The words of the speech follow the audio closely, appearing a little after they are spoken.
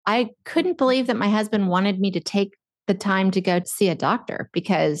I couldn't believe that my husband wanted me to take the time to go see a doctor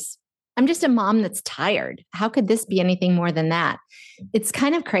because I'm just a mom that's tired. How could this be anything more than that? It's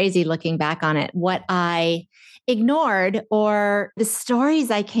kind of crazy looking back on it, what I ignored or the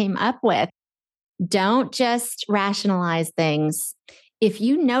stories I came up with. Don't just rationalize things. If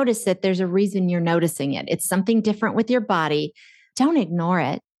you notice it, there's a reason you're noticing it. It's something different with your body. Don't ignore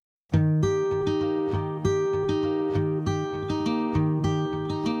it.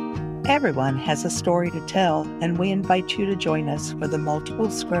 Everyone has a story to tell, and we invite you to join us for the Multiple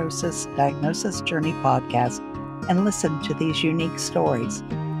Sclerosis Diagnosis Journey podcast and listen to these unique stories.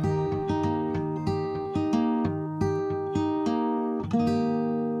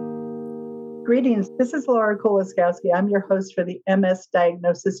 Greetings. This is Laura Kulaskowski. I'm your host for the MS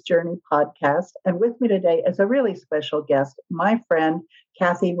Diagnosis Journey podcast. And with me today is a really special guest, my friend,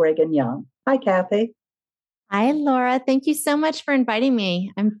 Kathy Reagan Young. Hi, Kathy. Hi, Laura. Thank you so much for inviting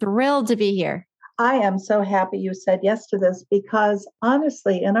me. I'm thrilled to be here. I am so happy you said yes to this because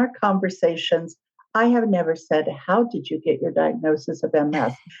honestly, in our conversations, I have never said, how did you get your diagnosis of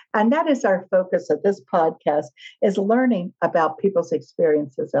MS? And that is our focus of this podcast, is learning about people's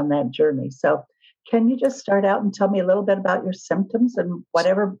experiences on that journey. So can you just start out and tell me a little bit about your symptoms and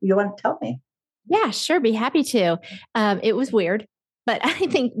whatever you want to tell me? Yeah, sure. Be happy to. It was weird, but I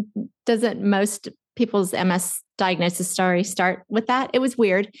think doesn't most people's MS diagnosis story start with that? It was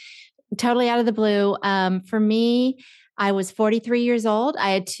weird, totally out of the blue. For me, I was 43 years old.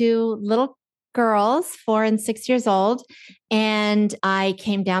 I had two little girls, 4 and 6 years old. And I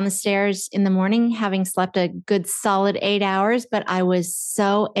came down the stairs in the morning, having slept a good solid 8 hours, but I was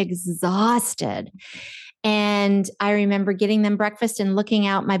so exhausted. And I remember getting them breakfast and looking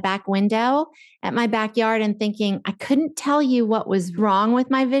out my back window at my backyard and thinking, I couldn't tell you what was wrong with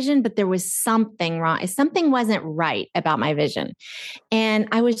my vision, but there was something wrong. Something wasn't right about my vision. And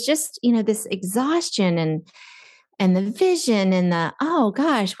I was just, this exhaustion and the vision and oh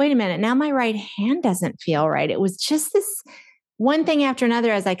gosh, wait a minute. Now my right hand doesn't feel right. It was just this one thing after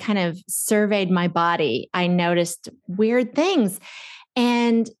another. As I kind of surveyed my body, I noticed weird things.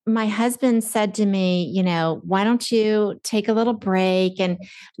 And my husband said to me, why don't you take a little break and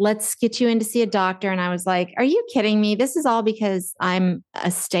let's get you in to see a doctor? And I was like, are you kidding me? This is all because I'm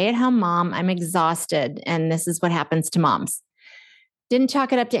a stay-at-home mom. I'm exhausted. And this is what happens to moms. Didn't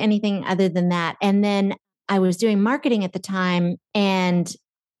chalk it up to anything other than that. And then I was doing marketing at the time and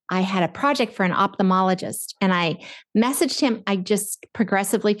I had a project for an ophthalmologist and I messaged him. I just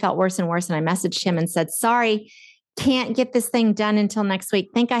progressively felt worse and worse. And I messaged him and said, sorry, can't get this thing done until next week.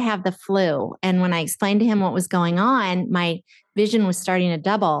 Think I have the flu. And when I explained to him what was going on, my vision was starting to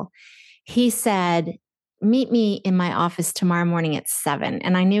double. He said, meet me in my office tomorrow morning at 7.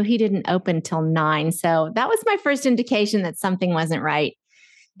 And I knew he didn't open till 9. So that was my first indication that something wasn't right.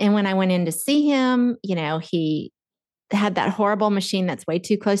 And when I went in to see him, he had that horrible machine that's way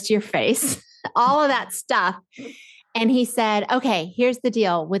too close to your face, all of that stuff. And he said, okay, here's the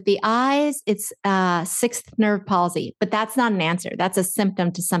deal. With the eyes, it's sixth nerve palsy, but that's not an answer. That's a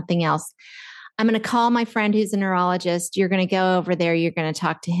symptom to something else. I'm going to call my friend who's a neurologist. You're going to go over there. You're going to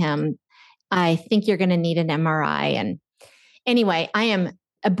talk to him. I think you're going to need an MRI. And anyway, I am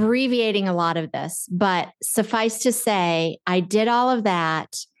abbreviating a lot of this, but suffice to say, I did all of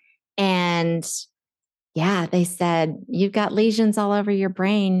that. And yeah, they said, you've got lesions all over your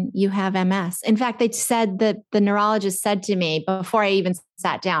brain. You have MS. In fact, they said that the neurologist said to me before I even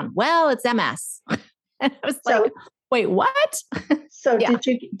sat down, well, it's MS. And I was like, wait, what? So yeah.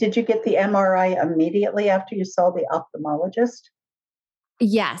 Did you get the MRI immediately after you saw the ophthalmologist?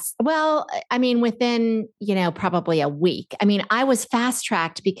 Yes. Well, I mean, within, probably a week. I mean, I was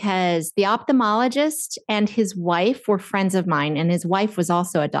fast-tracked because the ophthalmologist and his wife were friends of mine, and his wife was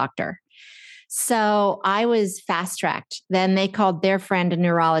also a doctor. So I was fast-tracked. Then they called their friend a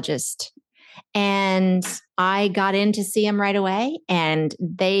neurologist, and I got in to see him right away, and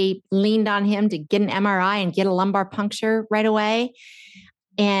they leaned on him to get an MRI and get a lumbar puncture right away.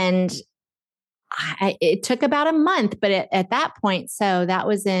 And it took about a month, but at that point, so that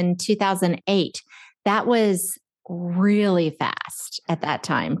was in 2008, that was really fast at that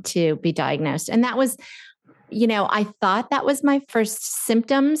time to be diagnosed. And that was, I thought that was my first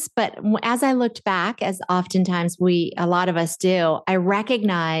symptoms, but as I looked back, as oftentimes a lot of us do, I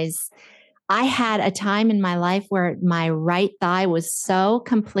recognize I had a time in my life where my right thigh was so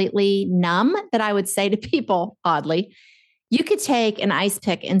completely numb that I would say to people, oddly, you could take an ice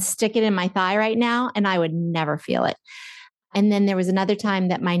pick and stick it in my thigh right now, and I would never feel it. And then there was another time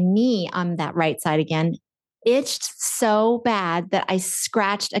that my knee on that right side again itched so bad that I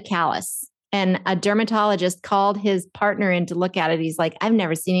scratched a callus. And a dermatologist called his partner in to look at it. He's like, I've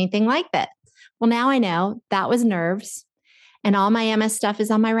never seen anything like that. Well, now I know that was nerves, and all my MS stuff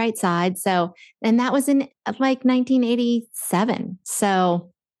is on my right side. So, and that was in like 1987.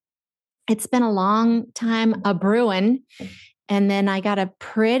 So it's been a long time a brewing. And then I got a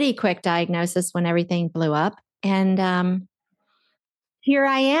pretty quick diagnosis when everything blew up. And here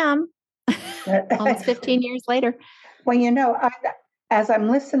I am almost 15 years later. Well, as I'm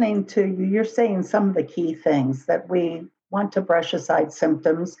listening to you, you're saying some of the key things that we want to brush aside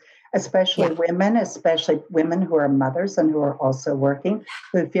symptoms, especially women who are mothers and who are also working,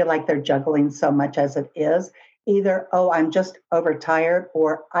 who feel like they're juggling so much as it is. Either, oh, I'm just overtired,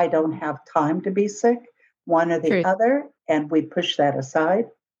 or I don't have time to be sick, one or the other. And we push that aside.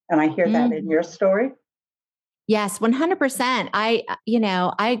 And I hear that in your story. Yes, 100%.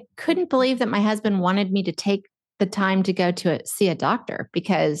 I couldn't believe that my husband wanted me to take the time to go to see a doctor,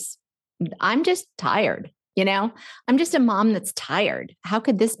 because I'm just tired. I'm just a mom that's tired. How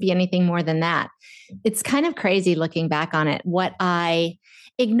could this be anything more than that? It's kind of crazy looking back on it, what I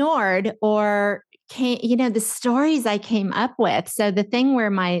ignored or the stories I came up with. So the thing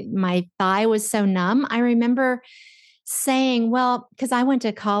where my thigh was so numb, I remember saying, well, because I went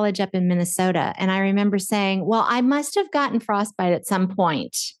to college up in Minnesota, and I remember saying, well, I must have gotten frostbite at some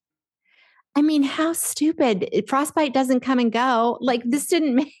point. I mean, how stupid. Frostbite doesn't come and go. Like, this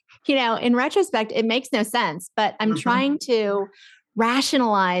didn't make, in retrospect, it makes no sense, but I'm trying to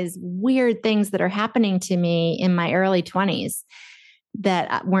rationalize weird things that are happening to me in my early 20s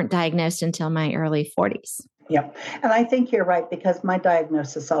that weren't diagnosed until my early 40s. Yep. And I think you're right, because my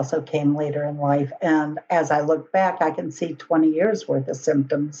diagnosis also came later in life. And as I look back, I can see 20 years worth of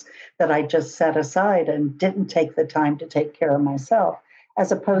symptoms that I just set aside and didn't take the time to take care of myself,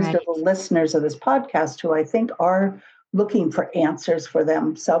 as opposed to the listeners of this podcast who I think are looking for answers for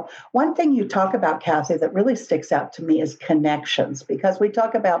them. So one thing you talk about, Kathy, that really sticks out to me is connections, because we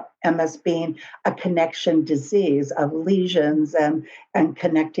talk about MS being a connection disease of lesions and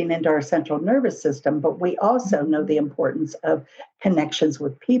connecting into our central nervous system. But we also know the importance of connections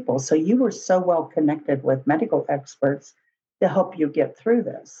with people. So you were so well connected with medical experts to help you get through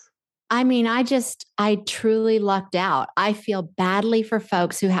this. I mean, I truly lucked out. I feel badly for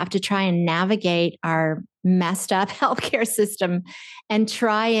folks who have to try and navigate our messed up healthcare system and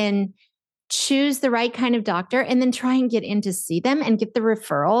try and choose the right kind of doctor, and then try and get in to see them and get the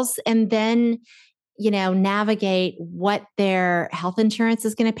referrals, and then, navigate what their health insurance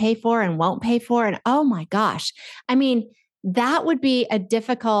is going to pay for and won't pay for. And oh my gosh, I mean, that would be a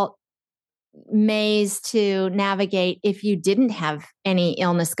difficult maze to navigate if you didn't have any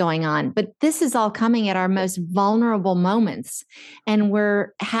illness going on. But this is all coming at our most vulnerable moments, and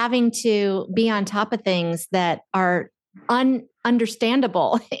we're having to be on top of things that are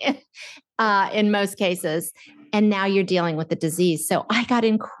ununderstandable in most cases. And now you're dealing with the disease. So I got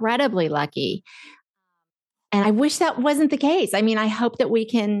incredibly lucky. And I wish that wasn't the case. I mean, I hope that we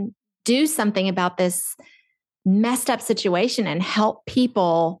can do something about this messed up situation and help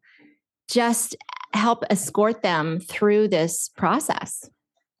people, just help escort them through this process.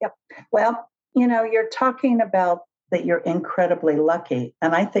 Yep. Well, you're talking about that you're incredibly lucky.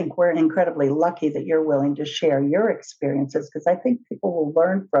 And I think we're incredibly lucky that you're willing to share your experiences, because I think people will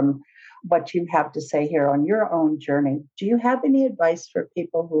learn from what you have to say here on your own journey. Do you have any advice for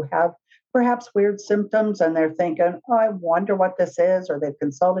people who have perhaps weird symptoms and they're thinking, oh, I wonder what this is, or they've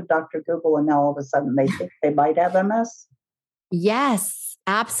consulted Dr. Google and now all of a sudden they think they might have MS? Yes,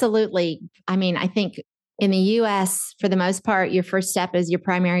 absolutely. I mean, I think in the US, for the most part, your first step is your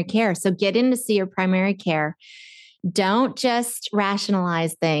primary care. So get in to see your primary care. Don't just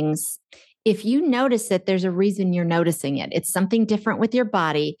rationalize things. If you notice it, there's a reason you're noticing it. It's something different with your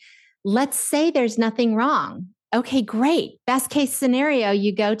body. Let's say there's nothing wrong. Okay, great. Best case scenario,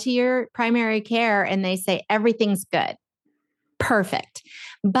 you go to your primary care and they say everything's good. Perfect.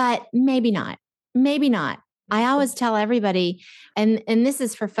 But maybe not. Maybe not. I always tell everybody, and this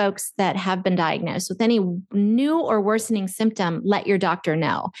is for folks that have been diagnosed with any new or worsening symptom, let your doctor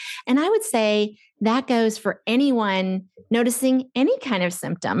know. And I would say that goes for anyone noticing any kind of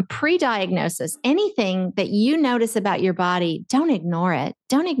symptom, pre-diagnosis, anything that you notice about your body, don't ignore it.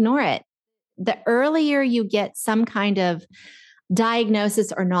 Don't ignore it. The earlier you get some kind of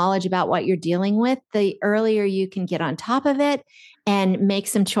diagnosis or knowledge about what you're dealing with, the earlier you can get on top of it and make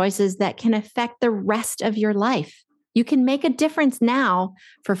some choices that can affect the rest of your life. You can make a difference now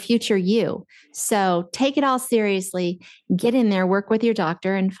for future you. So take it all seriously, get in there, work with your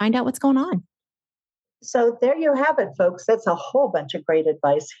doctor, and find out what's going on. So there you have it, folks. That's a whole bunch of great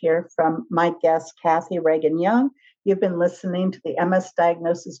advice here from my guest, Kathy Reagan Young. You've been listening to the MS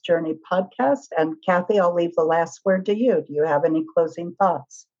Diagnosis Journey podcast. And Kathy, I'll leave the last word to you. Do you have any closing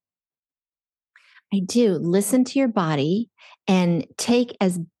thoughts? I do. Listen to your body and take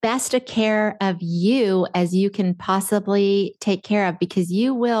as best a care of you as you can possibly take care of, because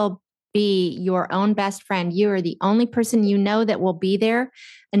you will be your own best friend. You are the only person you know that will be there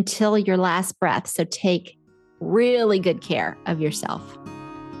until your last breath. So take really good care of yourself.